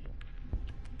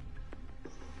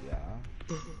 Yeah.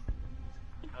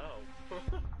 Oh.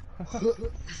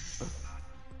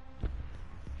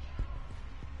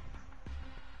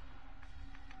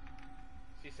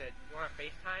 She said, you want a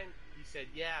FaceTime? He said,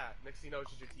 yeah. Next thing you know,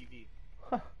 it's just your TV.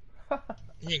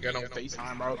 He ain't got no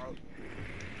FaceTime, bro.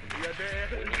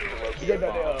 Yeah,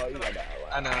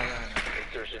 I know.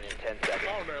 Insertion in 10 seconds.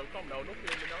 Calm down, don't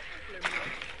kill me now.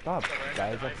 Stop,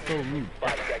 guys, that's so rude. 5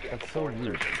 seconds That's so before rude.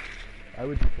 insertion. I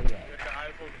would say that. Get the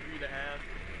iPhone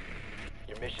 3.5.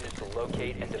 Your mission is to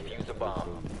locate and defuse a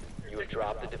bomb. You have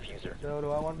dropped the diffuser. So what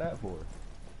do I want that for?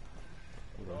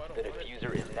 No, I don't The want it.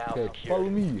 diffuser is now Okay, follow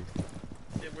secured. me.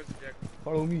 Yeah, where's the jack?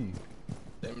 Follow me.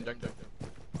 Damn objective.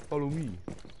 Follow me.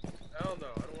 Hell no,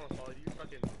 I don't want to follow you.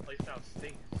 Fucking playstyle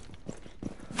stinks.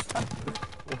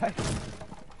 What?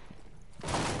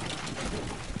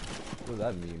 What does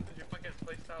that mean? Your fucking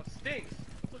playstyle stinks.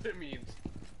 That's what it means.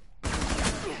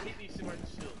 Hate these smart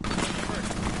shield.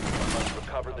 Must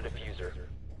recover the diffuser.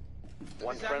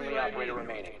 One Exactly friendly what I operator mean.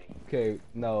 remaining. Okay,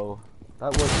 no.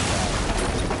 That wasn't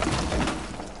bad.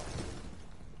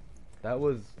 That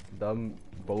was them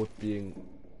both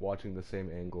watching the same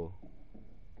angle.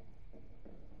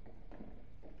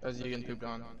 As you getting pooped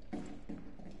on.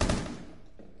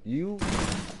 You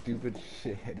stupid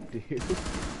shit, dude.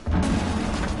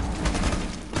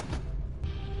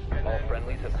 All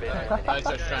friendlies have been Now he eliminated.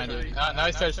 starts trying to. Now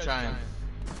he starts trying.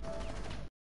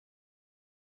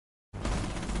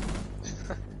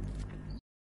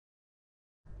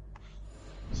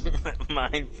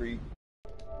 Mind freak.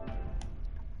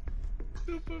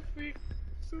 Super freak.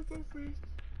 Super freak.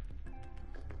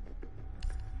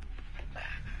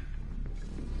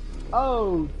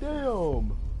 Oh,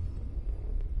 damn!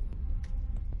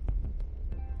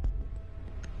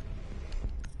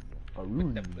 The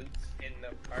Arun. boots in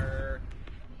the fur.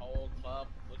 Hold up,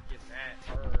 look at that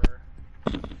fur.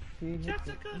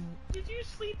 Jessica, did you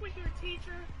sleep with your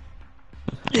teacher?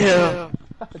 Yeah.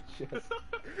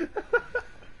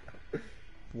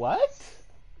 What?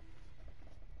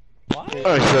 What?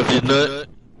 I shoved your nut.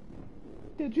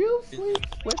 Did you sleep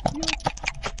with your...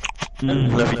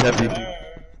 Happy.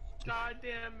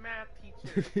 Goddamn math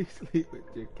teacher. Did you sleep with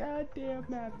your goddamn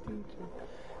math teacher?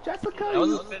 Jessica, That was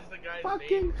you a- Says the guy's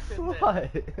fucking name, and then-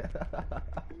 slut!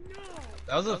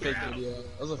 That was a fake video.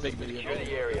 That was a fake video. Secure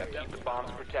the area. Keep the bombs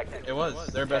protected. It was.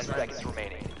 Their 10 best friends. seconds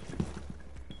remaining.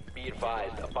 Be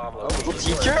advised, a bomb Oh,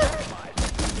 location. teacher?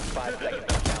 5 seconds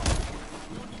to count.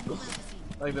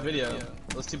 Like the video.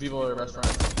 Those two people are best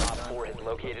friends. Op 4 has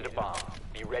located a bomb.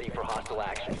 Be ready for hostile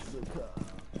action.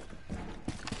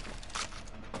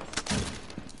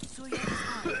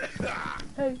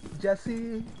 Hey,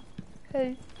 Jesse.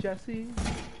 Hey, Jesse.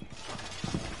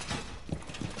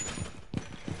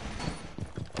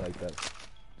 I like that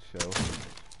show.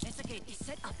 Investigate is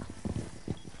set up.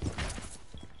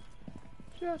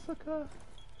 Jessica.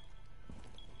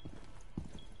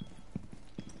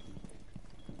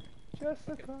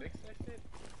 Jessica. Fix that shit.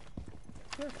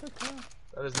 Jessica.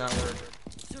 That does not work.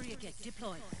 Surya get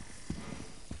deployed.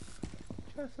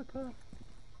 Jessica.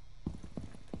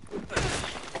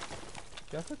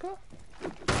 Jessica?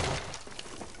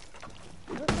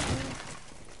 Jessica?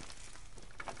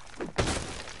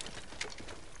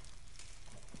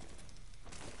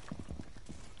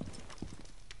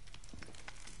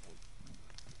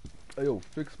 Hey, yo,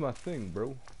 fix my thing,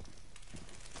 bro.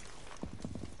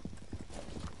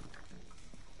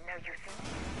 Now you see?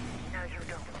 Now you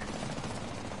don't.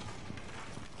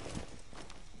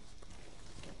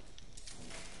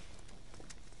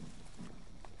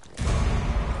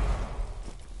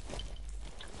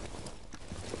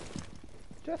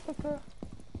 Jessica.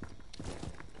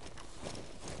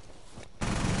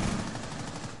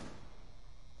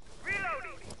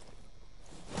 Reloading!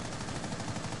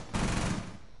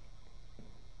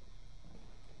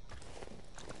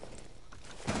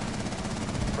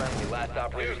 Friendly, last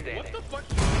operator Dude, what standing. the fuck?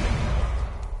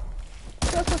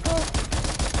 Jessica.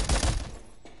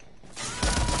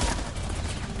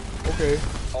 Okay.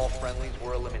 All friendlies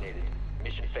were eliminated.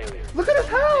 Mission failure. Look at his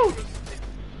house!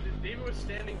 David was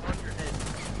standing on your head.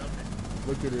 Okay.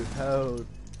 Look at his house.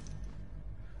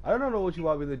 I don't know what you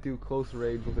want me to do close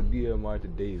range with a DMR to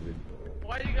David.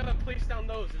 Why do you gotta place down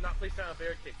those and not place down a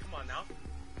barricade? Come on now.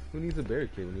 Who needs a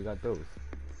barricade when you got those?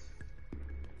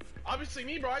 Obviously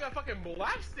me, bro. I got fucking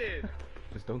blasted.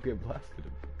 Just don't get blasted,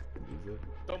 loser.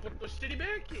 Don't put those shitty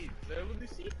barricades. They're really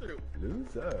see-through.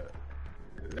 Loser.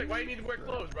 Like, why you need to wear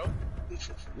clothes, bro? You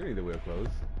don't need to wear clothes.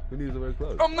 Who needs to wear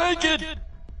clothes? I'm naked!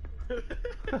 You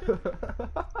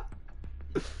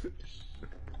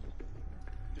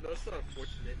know, it's so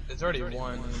unfortunate. It's already 1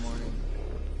 in the morning.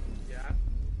 Yeah.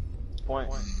 Point.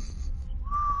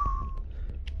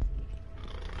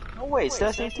 No way, it's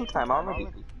Destiny 2 time already.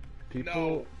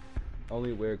 People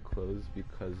only wear clothes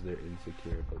because they're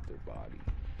insecure about their body.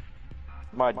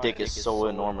 My dick is so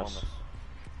enormous.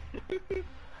 We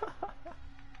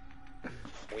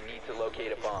need to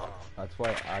locate a bomb. That's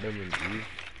why Adam and Eve.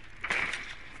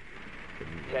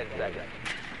 10 seconds.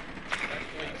 That's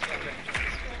what you said.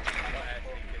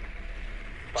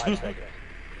 5 seconds.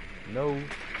 No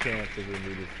chance of me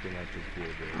to skin out this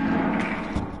pool,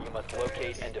 bro. You must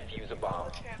locate and defuse a bomb.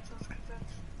 The chances, because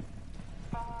it's,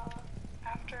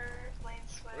 after Lane It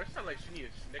Switch, sounds like she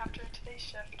needs Snickers. after today's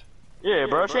shift. Yeah,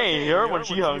 bro, she ain't here when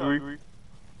she hungry.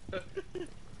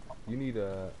 You need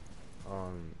I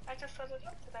just set it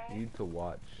up you today. need to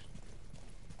watch.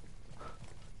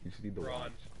 You should need to Ron.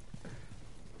 watch.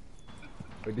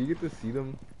 Or do you get to see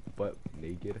them but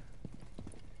naked?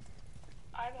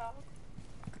 I know.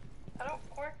 I don't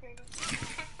work nudes.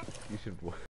 You should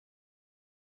watch.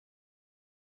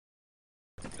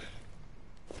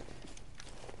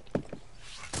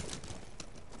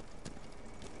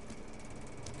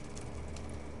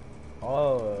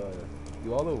 all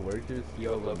do all the workers see You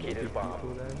all have the located naked a bomb.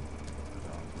 people then?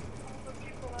 All the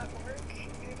people at work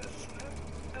need a snip.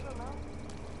 I don't know.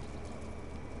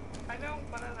 I know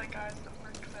one of the guys that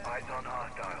works at. Eyes on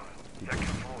hostiles. Second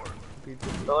floor.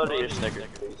 Go to your Snickers,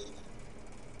 please.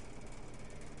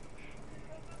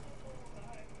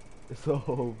 It's a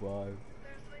whole vibe.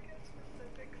 There's like a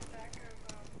specific stack of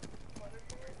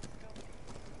motherboards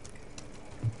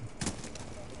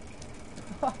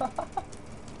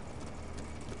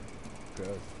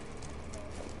Gross.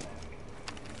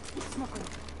 Smoker.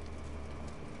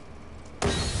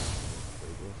 There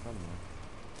goes somewhere.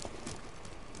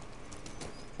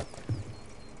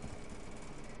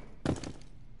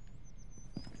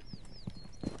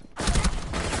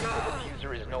 The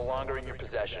diffuser is no longer in your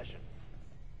possession.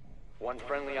 One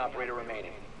friendly operator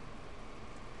remaining.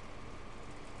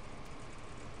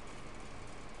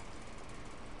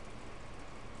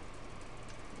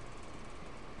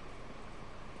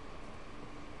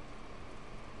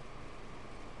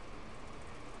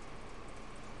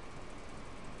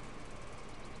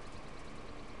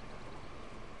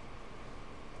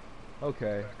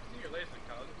 Okay. I seen your laser,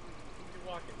 Kyle. You're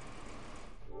walking.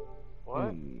 What?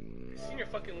 I seen your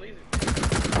fucking laser.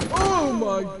 Oh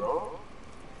my god.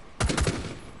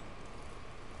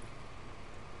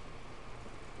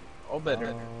 Oh,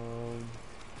 better.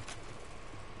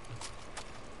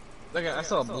 Look, I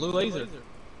saw a blue laser.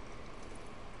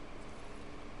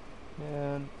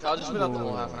 Man. I'll just been out the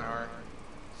whole half an hour.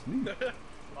 Sleep.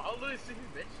 I'll literally see you,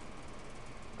 bitch.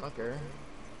 Okay.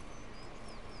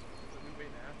 So we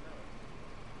waiting a half an hour.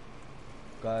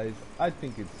 Guys, I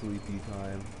think it's sleepy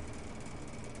time.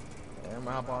 Yeah, I'm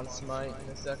gonna hop on Smite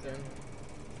in a second.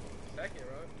 Second,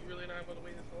 bro. You really not able to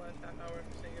wait until the last half hour?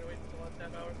 You're saying you're gonna wait until the last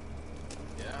half hour?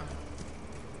 Yeah.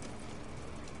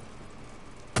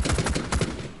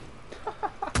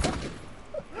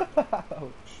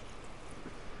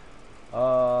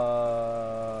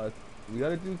 We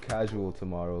gotta do casual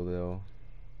tomorrow though.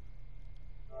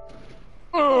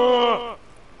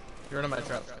 You're in my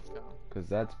trap. Cause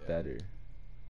that's better.